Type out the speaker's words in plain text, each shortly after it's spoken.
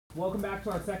Welcome back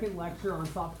to our second lecture on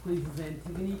Sophocles'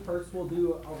 Antigone. First, we'll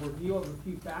do a review of a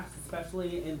few facts,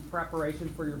 especially in preparation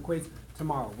for your quiz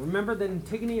tomorrow. Remember that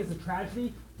Antigone is a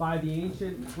tragedy by the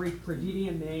ancient Greek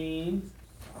tragedian named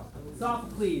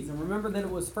Sophocles. And remember that it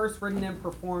was first written and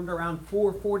performed around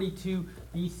 442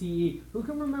 BCE. Who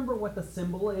can remember what the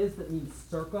symbol is that means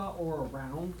circa or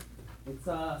around? It's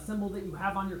a symbol that you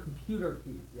have on your computer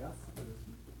keys, yes?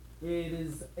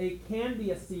 It can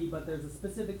be a C, but there's a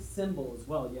specific symbol as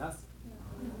well, yes?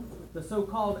 The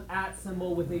so-called at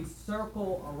symbol with a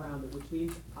circle around it, which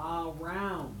means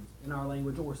around in our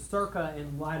language, or circa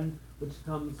in Latin,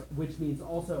 which means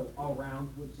also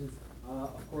around, which is,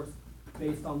 of course,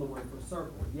 based on the word for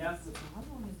circle, yes? How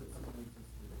long is it?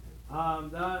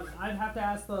 I'd have to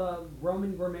ask the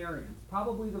Roman grammarians.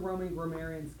 Probably the Roman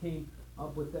grammarians came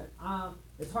up with that.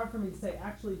 It's hard for me to say,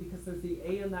 actually, because there's the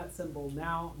A in that symbol.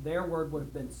 Now, their word would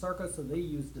have been circa, so they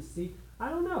used a C. I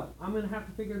don't know. I'm going to have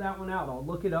to figure that one out. I'll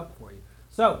look it up for you.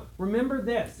 So, remember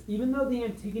this. Even though the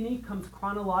Antigone comes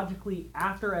chronologically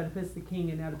after Oedipus the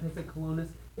King and Oedipus at Colonus,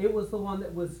 it was the one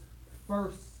that was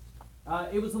first.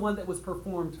 It was the one that was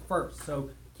performed first.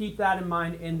 So, keep that in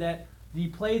mind, and that the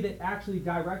play that actually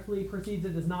directly precedes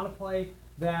it is not a play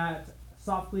that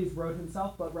Sophocles wrote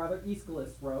himself, but rather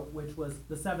Aeschylus wrote, which was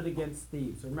The Seven Against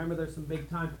Thebes. Remember, there's some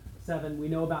big-time seven. We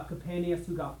know about Capaneus,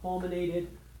 who got fulminated.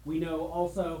 We know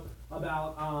also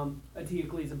about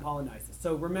Eteocles and Polynices.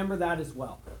 So remember that as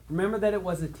well. Remember that it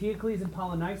was Eteocles and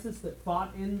Polynices that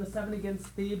fought in The Seven Against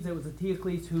Thebes. It was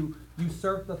Eteocles who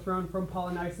usurped the throne from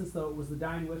Polynices, though it was the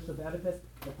dying wish of Oedipus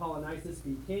that Polynices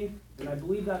be king. And I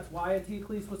believe that's why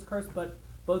Eteocles was cursed, but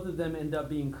both of them end up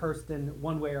being cursed in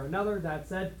one way or another. That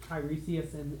said,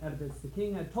 Tiresias and Oedipus the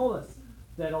king had told us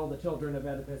that all the children of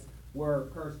Oedipus were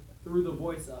cursed through the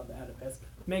voice of Oedipus.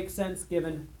 Makes sense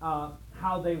given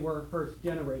how they were first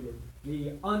generated.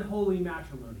 The unholy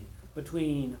matrimony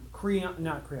between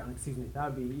that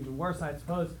would be even worse, I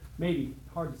suppose. Maybe,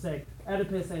 hard to say.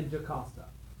 Oedipus and Jocasta.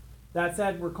 That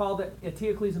said, recall that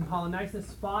Eteocles and Polynices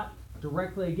fought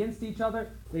directly against each other.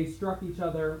 They struck each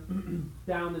other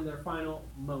down in their final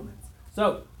moments.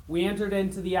 So, we entered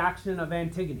into the action of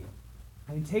Antigone.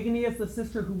 Antigone is the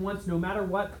sister who wants, no matter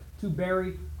what, to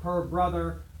bury her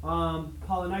brother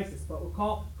Polynices. But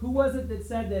recall, who was it that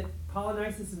said that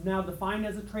Polynices is now defined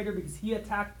as a traitor because he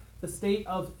attacked the state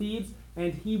of Thebes,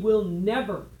 and he will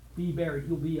never be buried.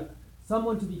 He'll be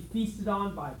someone to be feasted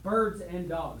on by birds and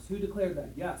dogs. Who declared that?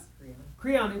 Yes.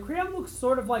 Creon. And Creon looks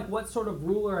sort of like what sort of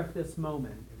ruler at this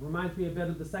moment? It reminds me a bit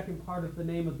of the second part of the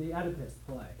name of the Oedipus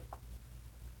play.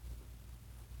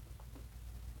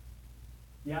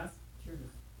 Yes?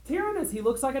 Tyrannus. He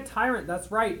looks like a tyrant.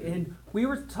 That's right. And we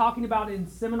were talking about in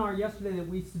seminar yesterday that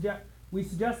we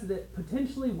suggested that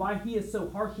potentially why he is so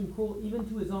harsh and cruel even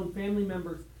to his own family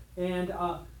members and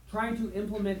trying to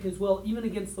implement his will even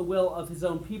against the will of his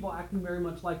own people, acting very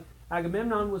much like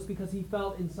Agamemnon, was because he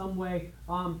felt in some way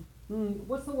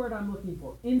what's the word I'm looking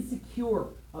for? Insecure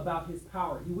about his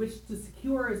power. He wished to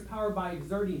secure his power by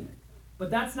exerting it.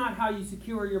 But that's not how you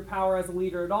secure your power as a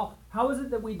leader at all. How is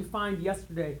it that we defined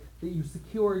yesterday that you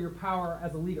secure your power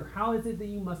as a leader? How is it that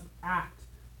you must act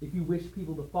if you wish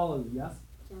people to follow you? Yes?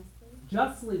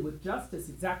 Justly, with justice,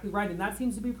 exactly right. And that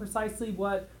seems to be precisely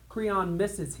what Creon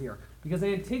misses here. Because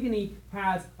Antigone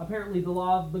has apparently the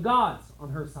law of the gods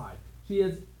on her side. She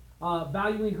is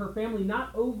valuing her family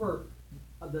not over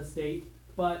the state,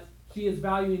 but she is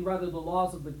valuing rather the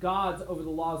laws of the gods over the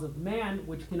laws of man,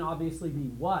 which can obviously be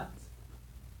what?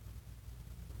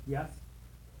 Yes?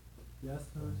 Yes?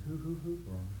 Who?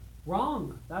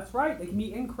 Wrong. That's right. They can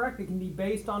be incorrect. They can be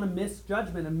based on a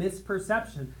misjudgment, a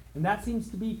misperception. And that seems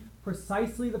to be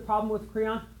precisely the problem with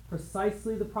Creon,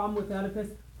 precisely the problem with Oedipus,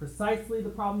 precisely the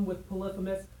problem with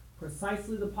Polyphemus,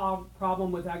 precisely the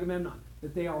problem with Agamemnon.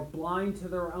 That they are blind to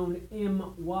their own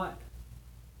what?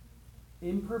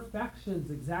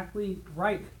 Imperfections, exactly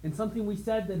right. And something we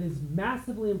said that is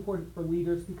massively important for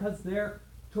leaders because their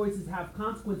choices have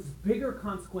consequences, bigger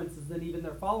consequences than even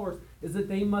their followers, is that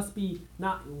they must be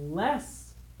not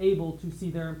less able to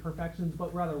see their imperfections,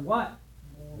 but rather what?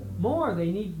 More. They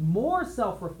need more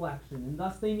self-reflection, and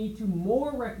thus they need to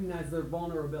more recognize their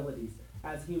vulnerabilities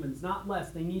as humans, not less.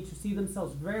 They need to see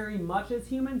themselves very much as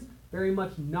humans, very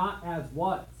much not as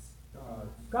what?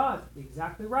 God.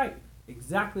 Exactly right.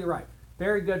 Exactly right.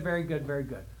 Very good, very good, very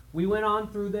good. We went on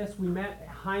through this. We met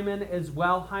Hymen as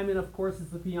well. Hymen, of course, is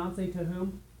the fiance to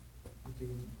whom?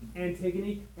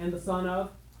 Antigone, and the son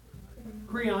of?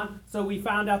 Creon. So we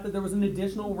found out that there was an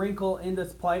additional wrinkle in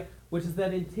this play, which is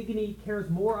that Antigone cares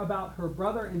more about her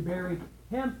brother and buried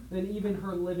him than even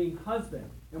her living husband.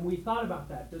 And we thought about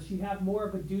that. Does she have more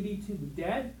of a duty to the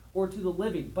dead or to the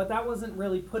living? But that wasn't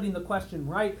really putting the question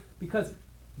right, because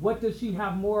what does she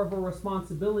have more of a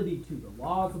responsibility to? The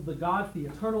laws of the gods, the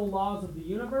eternal laws of the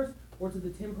universe, or to the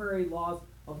temporary laws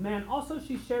of man? Also,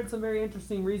 she shared some very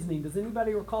interesting reasoning. Does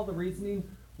anybody recall the reasoning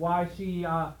why she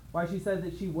said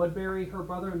that she would bury her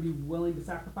brother and be willing to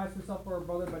sacrifice herself for her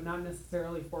brother, but not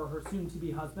necessarily for her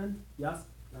soon-to-be husband? Yes?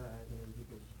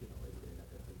 Because she can always get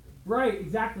another husband. Right,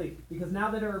 exactly. Because now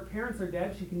that her parents are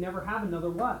dead, she can never have another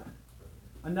what?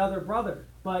 Another brother.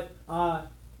 But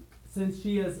since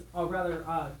she is a rather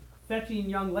fetching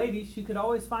young lady, she could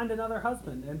always find another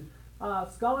husband. And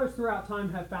scholars throughout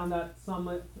time have found that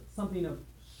something of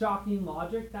shocking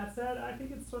logic. That said, I think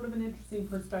it's sort of an interesting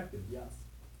perspective. Yes.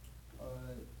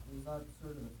 Was that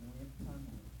sort of the feeling at the time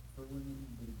for women?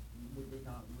 Would they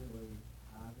not really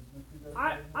have as much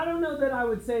regard? I don't know that I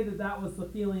would say that that was the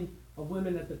feeling of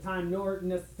women at the time, nor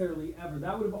necessarily ever.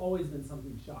 That would have always been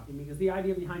something shocking, because the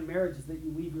idea behind marriage is that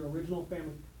you leave your original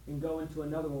family and go into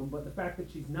another one. But the fact that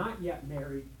she's not yet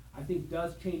married, I think,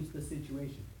 does change the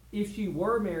situation. If she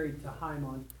were married to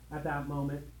Haimon at that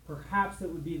moment, perhaps it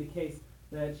would be the case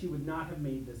that she would not have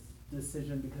made this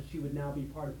decision, because she would now be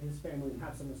part of his family and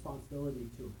have some responsibility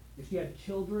to him. If she had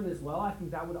children as well, I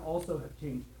think that would also have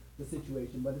changed the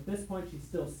situation. But at this point, she's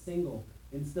still single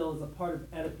and still is a part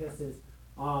of Oedipus's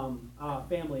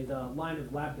family, the line of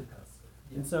Labdacus.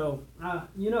 And so,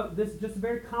 this is just a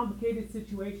very complicated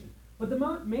situation. But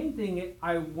the main thing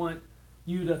I want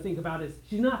you to think about is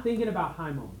she's not thinking about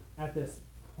Haimon at this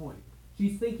point.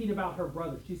 She's thinking about her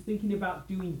brother. She's thinking about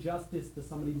doing justice to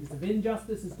somebody, because if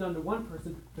injustice is done to one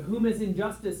person, to whom is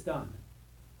injustice done?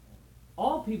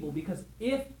 All people, because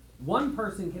if one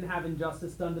person can have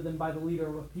injustice done to them by the leader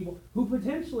of a people, who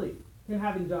potentially can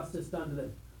have injustice done to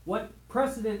them, what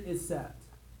precedent is set?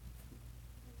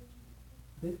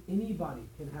 That anybody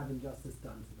can have injustice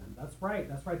done to them. That's right,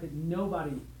 that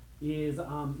nobody is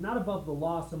not above the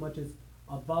law so much as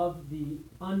above the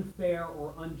unfair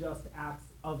or unjust acts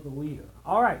of the leader.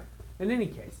 All right. In any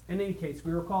case,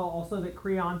 we recall also that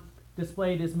Creon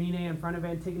displayed Ismene in front of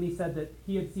Antigone, said that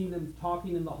he had seen them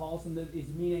talking in the halls, and that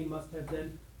Ismene must have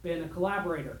then been a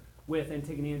collaborator with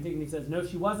Antigone. Antigone says, no,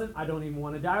 she wasn't. I don't even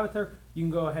want to die with her. You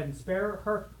can go ahead and spare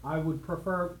her. I would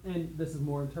prefer, and this is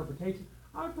more interpretation,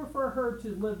 I would prefer her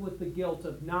to live with the guilt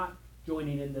of not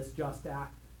joining in this just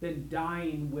act than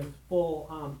dying with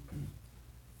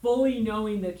fully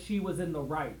knowing that she was in the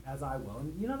right, as I will.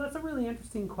 And that's a really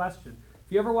interesting question.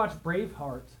 If you ever watch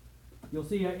Braveheart, you'll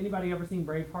see, anybody ever seen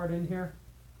Braveheart in here?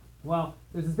 Well,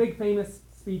 there's this big famous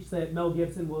speech that Mel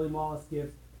Gibson, William Wallace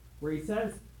gives, where he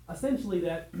says, essentially,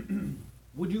 that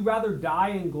would you rather die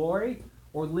in glory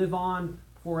or live on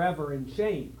forever in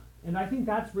shame? And I think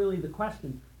that's really the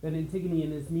question that Antigone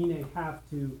and Ismene have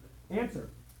to answer.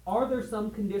 Are there some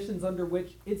conditions under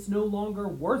which it's no longer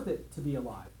worth it to be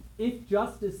alive? If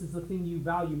justice is the thing you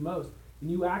value most, and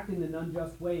you act in an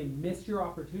unjust way and miss your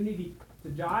opportunity to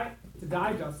die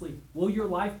justly, will your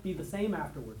life be the same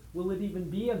afterwards? Will it even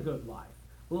be a good life?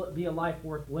 Will it be a life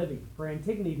worth living? For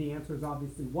Antigone, the answer is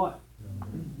obviously what?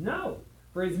 No.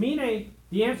 For Ismene,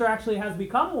 the answer actually has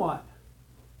become what?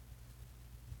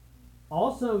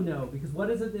 Also no, because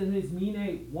what is it that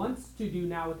Ismene wants to do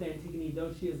now with Antigone,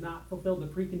 though she has not fulfilled the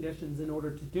preconditions in order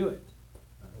to do it?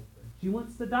 She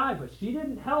wants to die, but she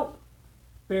didn't help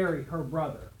bury her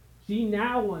brother. She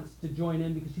now wants to join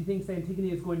in because she thinks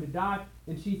Antigone is going to die,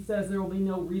 and she says there will be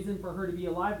no reason for her to be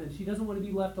alive, and she doesn't want to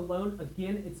be left alone.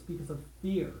 Again, it's because of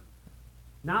fear,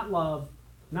 not love,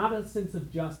 not a sense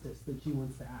of justice that she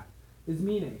wants to act.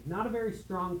 Ismene, not a very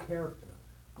strong character.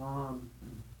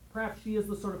 Perhaps she is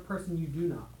the sort of person you do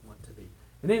not want to be.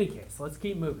 In any case, let's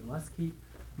keep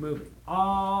moving.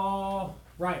 All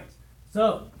right.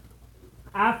 So,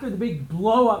 after the big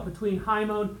blow-up between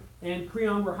Haimon and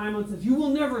Creon, where Haimon says, you will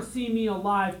never see me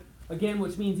alive again,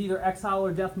 which means either exile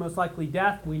or death, most likely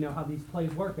death. We know how these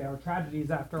plays work. They are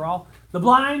tragedies after all. The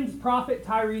blind prophet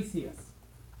Tiresias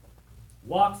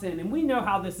walks in, and we know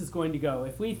how this is going to go.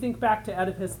 If we think back to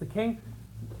Oedipus the king,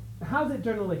 how does it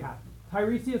generally happen?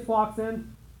 Tiresias walks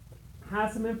in,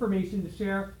 has some information to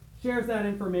share, shares that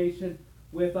information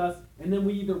with us, and then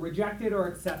we either reject it or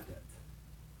accept it.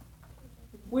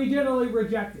 We generally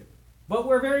reject it, but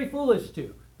we're very foolish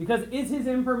to, because is his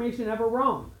information ever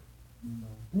wrong?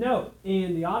 No.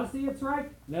 In the Odyssey it's right,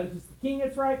 in Oedipus the king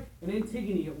it's right, and in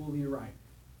Antigone it will be right.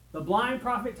 The blind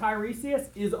prophet Tiresias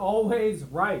is always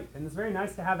right, and it's very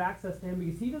nice to have access to him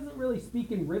because he doesn't really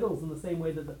speak in riddles in the same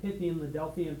way that the Pythian and the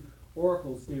Delphian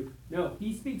oracles do. No,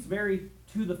 he speaks very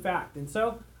to the fact. And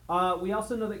so We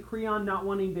also know that Creon, not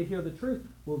wanting to hear the truth,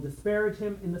 will disparage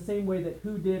him in the same way that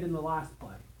who did in the last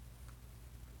play?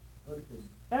 Oedipus.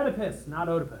 Oedipus, not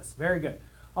Oedipus. Very good.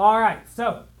 All right,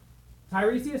 so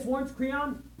Tiresias warns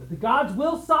Creon that the gods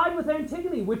will side with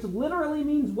Antigone, which literally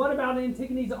means what about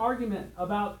Antigone's argument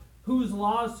about whose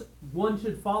laws one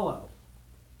should follow?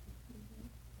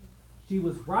 She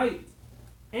was right,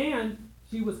 and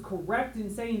she was correct in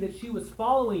saying that she was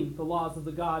following the laws of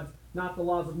the gods, not the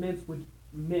laws of men,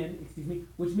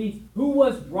 which means who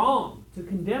was wrong to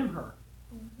condemn her.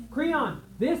 Creon,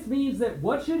 this means that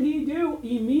what should he do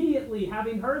immediately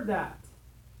having heard that?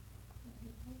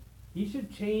 He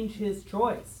should change his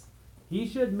choice. He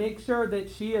should make sure that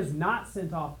she is not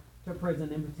sent off to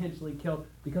prison and potentially killed,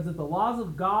 because if the laws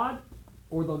of God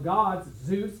or the gods,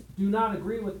 Zeus, do not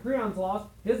agree with Creon's laws,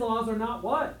 his laws are not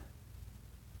what?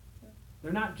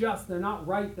 They're not just, they're not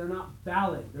right, they're not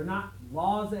valid, they're not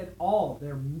laws at all,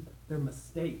 they're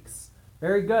mistakes.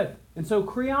 Very good. And so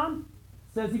Creon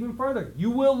says even further, you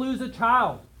will lose a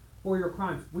child for your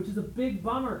crimes, which is a big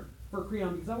bummer for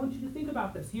Creon, because I want you to think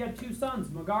about this. He had 2 sons.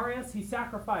 Megarius, he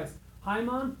sacrificed.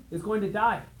 Haemon is going to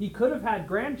die. He could have had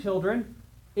grandchildren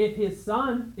if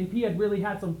he had really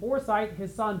had some foresight,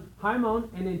 his son Haemon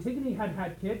and Antigone had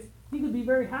had kids. He could be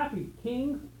very happy.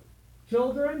 King,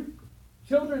 children,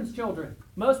 children's children.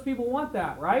 Most people want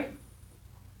that, right?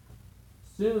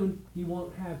 Soon he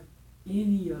won't have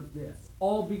any of this.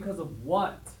 All because of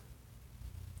what?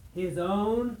 His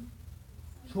own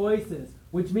choices.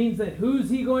 Which means that who's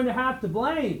he going to have to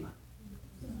blame?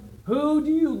 Who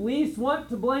do you least want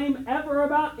to blame ever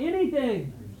about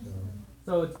anything?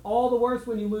 So it's all the worse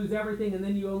when you lose everything and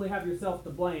then you only have yourself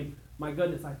to blame. My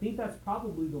goodness, I think that's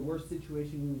probably the worst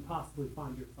situation you can possibly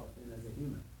find yourself in as a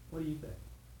human. What do you think?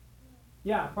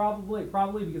 Yeah, probably,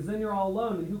 because then you're all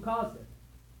alone, and who caused it?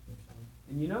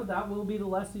 And you know, that will be the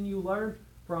lesson you learn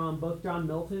from both John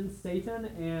Milton's Satan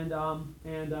and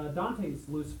Dante's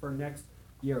Lucifer next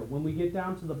year. When we get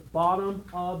down to the bottom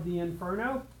of the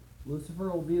Inferno,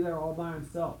 Lucifer will be there all by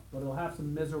himself, but he'll have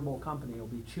some miserable company. He'll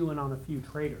be chewing on a few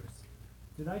traitors.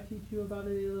 Did I teach you about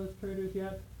any of those traitors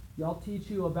yet? I'll teach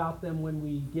you about them when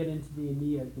we get into the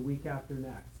Aeneid the week after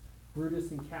next. Brutus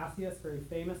and Cassius, very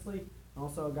famously.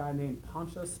 Also a guy named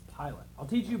Pontius Pilate. I'll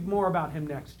teach you more about him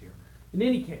next year. In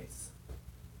any case,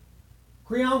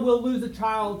 Creon will lose a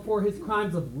child for his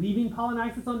crimes of leaving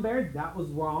Polynices unburied. That was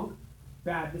wrong.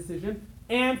 Bad decision.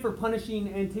 And for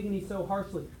punishing Antigone so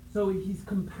harshly. So he's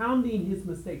compounding his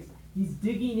mistakes. He's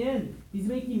digging in. He's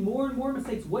making more and more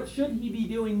mistakes. What should he be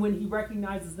doing when he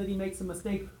recognizes that he makes a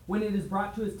mistake, when it is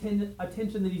brought to his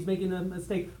attention that he's making a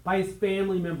mistake by his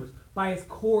family members, by his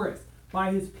chorus,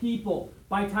 by his people,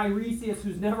 by Tiresias,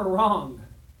 who's never wrong?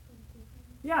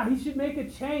 Yeah, he should make a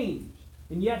change.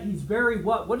 And yet he's very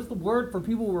what? What is the word for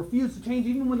people who refuse to change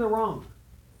even when they're wrong?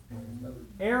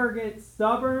 Arrogant,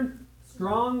 stubborn,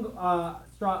 strong,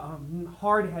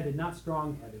 hard-headed, not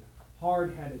strong-headed.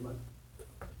 Hard-headed.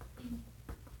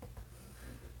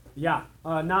 Yeah,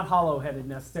 not hollow-headed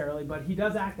necessarily, but he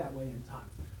does act that way in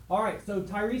times. All right, so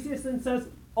Tiresias then says,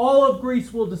 all of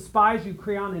Greece will despise you,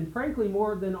 Creon, and frankly,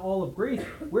 more than all of Greece,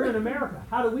 we're in America.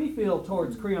 How do we feel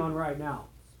towards Creon right now?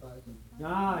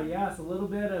 Ah, yes, a little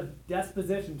bit of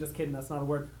disposition. Just kidding, that's not a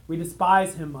word. We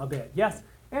despise him a bit. Yes,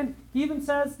 and he even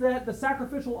says that the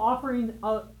sacrificial offerings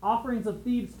of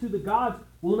Thebes to the gods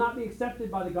will not be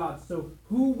accepted by the gods. So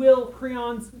who will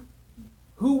Creon's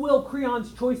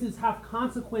choices have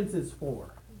consequences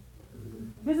for?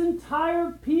 His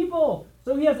entire people.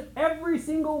 So he has every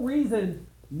single reason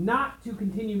not to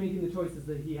continue making the choices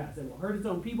that he has. It will hurt his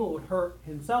own people. It will hurt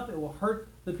himself. It will hurt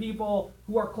the people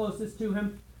who are closest to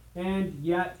him. And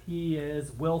yet he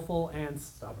is willful and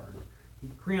stubborn.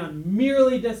 Creon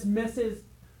merely dismisses.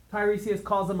 Tiresias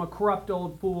calls him a corrupt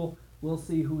old fool. We'll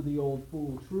see who the old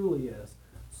fool truly is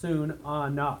soon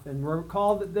enough. And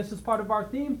recall that this is part of our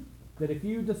theme, that if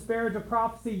you disparage a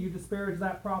prophecy, you disparage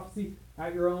that prophecy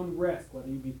at your own risk. Whether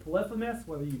you be Polyphemus,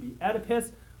 whether you be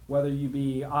Oedipus, whether you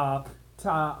be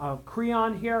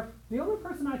Creon here. The only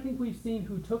person I think we've seen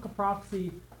who took a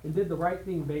prophecy and did the right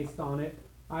thing based on it,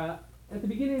 at the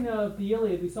beginning of the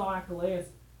Iliad, we saw Achilles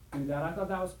do that. I thought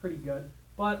that was pretty good.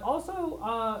 But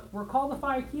also, recall the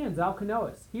Phaeacians,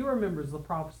 Alcinous. He remembers the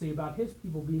prophecy about his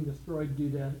people being destroyed due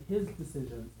to his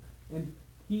decisions. And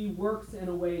he works in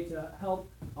a way to help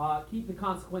keep the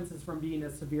consequences from being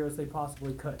as severe as they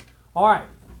possibly could. All right.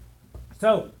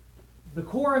 So, the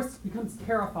chorus becomes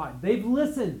terrified. They've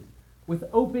listened with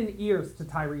open ears to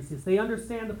Tiresias. They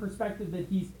understand the perspective that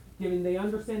he's giving. They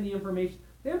understand the information.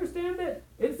 They understand that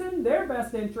it's in their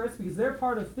best interest, because they're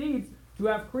part of Thebes, to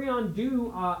have Creon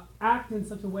act in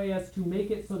such a way as to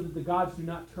make it so that the gods do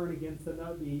not turn against them, that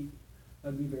would be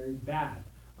very bad,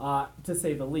 to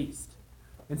say the least.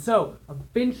 And so,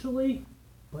 eventually,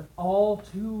 but all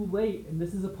too late, and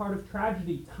this is a part of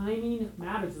tragedy, timing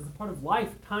matters. It's a part of life,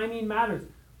 timing matters.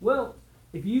 Well,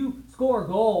 if you score a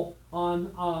goal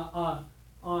on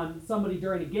somebody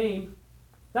during a game,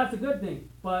 that's a good thing.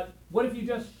 But what if you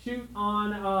just shoot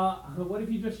on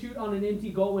an empty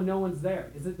goal when no one's there?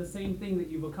 Is it the same thing that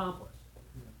you've accomplished?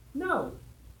 No.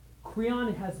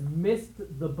 Creon has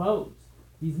missed the boat.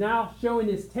 He's now showing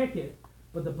his ticket,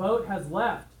 but the boat has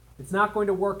left. It's not going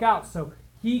to work out. So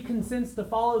he consents to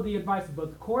follow the advice of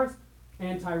both Chorus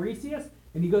and Tiresias,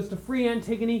 and he goes to free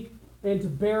Antigone and to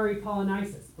bury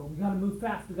Polynices. But we got to move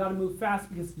fast. We got to move fast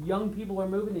because young people are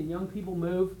moving, and young people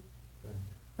move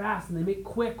fast, and they make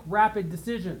quick, rapid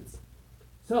decisions.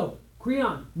 So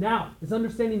Creon now is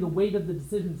understanding the weight of the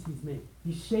decisions he's made.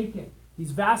 He's shaken.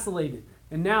 He's vacillated.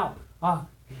 And now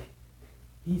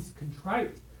he's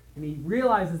contrite. And he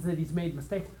realizes that he's made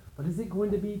mistakes. But is it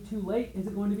going to be too late? Is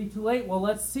it going to be too late? Well,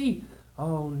 let's see.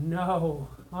 Oh, no.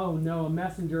 Oh, no. A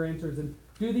messenger enters. And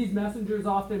do these messengers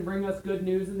often bring us good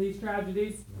news in these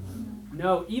tragedies?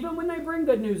 No. Even when they bring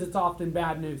good news, it's often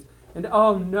bad news. And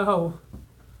oh, no.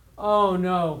 Oh,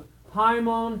 no.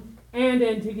 Haemon and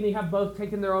Antigone have both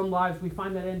taken their own lives. We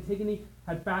find that Antigone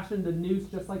had fashioned a noose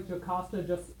just like Jocasta,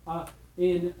 just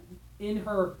in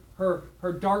her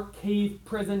dark cave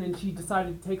prison, and she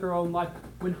decided to take her own life.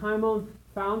 When Haemon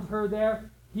found her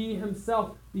there, he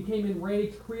himself became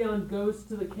enraged. Creon goes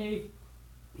to the cave.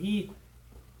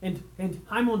 And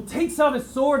Haemon takes out his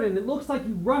sword, and it looks like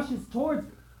he rushes towards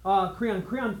Creon.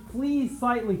 Creon flees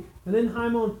slightly, and then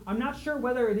Haemon, I'm not sure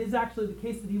whether it is actually the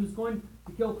case that he was going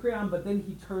to kill Creon, but then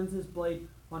he turns his blade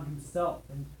on himself.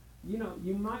 And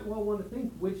you might well want to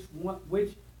think which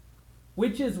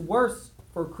is worse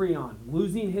for Creon,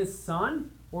 losing his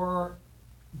son or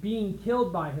being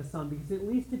killed by his son? Because at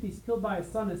least if he's killed by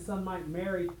his son might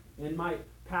marry and might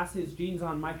pass his genes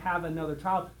on, might have another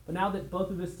child. But now that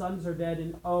both of his sons are dead,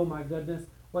 and oh my goodness,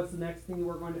 what's the next thing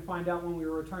we're going to find out when we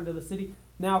return to the city?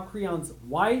 Now Creon's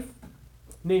wife,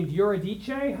 named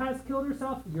Eurydice, has killed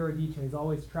herself. Eurydice is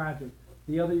always tragic.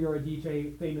 The other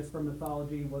Eurydice, famous from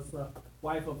mythology, was the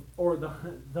wife of, or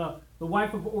the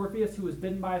wife of Orpheus, who was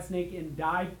bitten by a snake and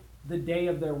died the day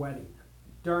of their wedding,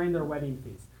 during their wedding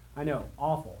feast. I know,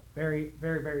 awful, very,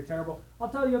 very, very terrible. I'll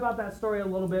tell you about that story a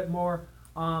little bit more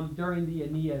during the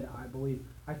Aeneid, I believe.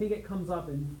 I think it comes up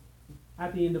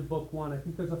at the end of book 1. I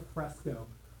think there's a fresco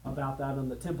about that on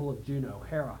the Temple of Juno,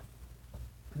 Hera.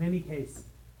 In any case,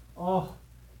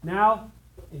 now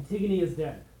Antigone is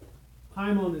dead.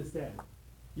 Haemon is dead.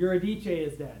 Eurydice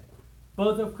is dead.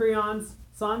 Both of Creon's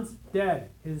sons, dead.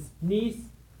 His niece,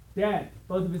 dead.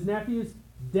 Both of his nephews,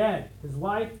 dead. His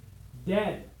wife,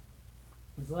 dead.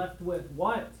 He's left with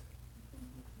what?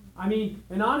 I mean,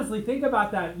 and honestly, think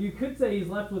about that. You could say he's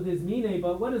left with his Mine,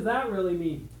 but what does that really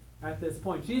mean at this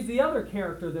point? She's the other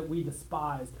character that we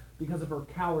despise because of her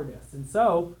cowardice. And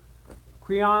so,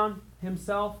 Creon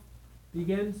himself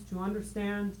begins to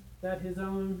understand that his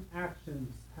own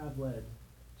actions have led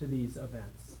to these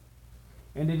events.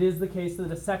 And it is the case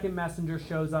that a second messenger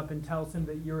shows up and tells him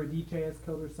that Eurydice has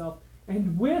killed herself.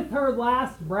 And with her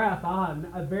last breath,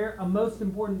 a most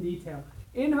important detail,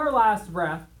 in her last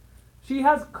breath, she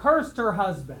has cursed her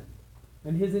husband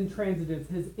and his intransigence,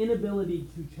 his inability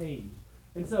to change.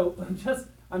 And so,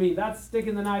 that's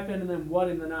sticking the knife in, and then what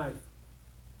in the knife?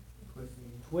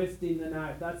 Twisting the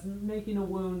knife. That's making a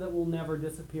wound that will never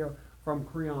disappear from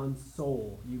Creon's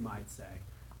soul, you might say.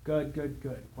 Good, good,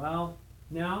 good. Well,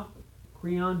 now,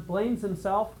 Creon blames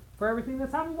himself for everything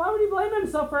that's happened. Why would he blame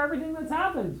himself for everything that's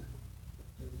happened?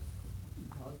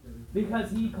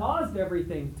 Because he caused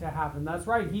everything to happen. That's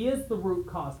right. He is the root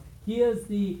cause. He is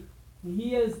the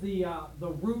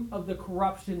root of the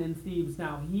corruption in Thebes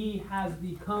now. He has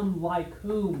become like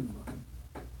whom?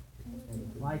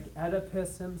 Like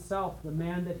Oedipus himself, the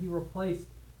man that he replaced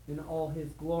in all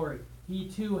his glory. He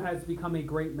too has become a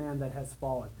great man that has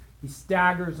fallen. He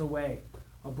staggers away,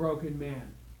 a broken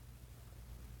man.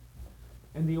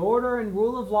 And the order and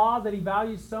rule of law that he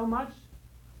values so much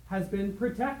has been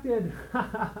protected.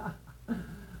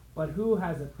 But who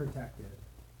has it protected?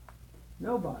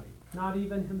 Nobody, not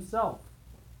even himself.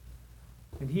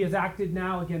 And he has acted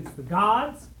now against the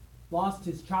gods, lost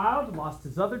his child, lost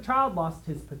his other child, lost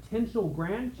his potential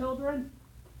grandchildren,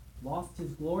 lost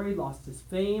his glory, lost his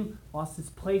fame, lost his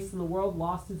place in the world,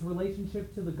 lost his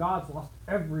relationship to the gods, lost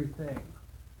everything.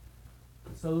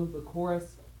 So the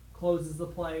chorus closes the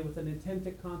play with an attempt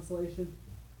at consolation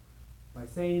by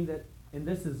saying that and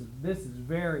this is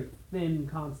very thin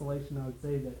consolation, I would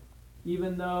say, that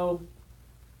even though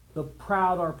the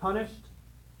proud are punished,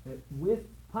 that with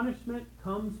punishment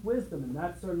comes wisdom, and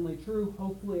that's certainly true.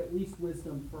 Hopefully, at least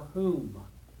wisdom for whom?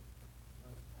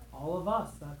 All of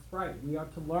us, that's right. We are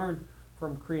to learn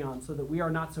from Creon so that we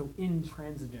are not so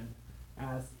intransigent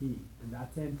as he. And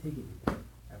that's Antigone,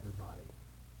 everybody.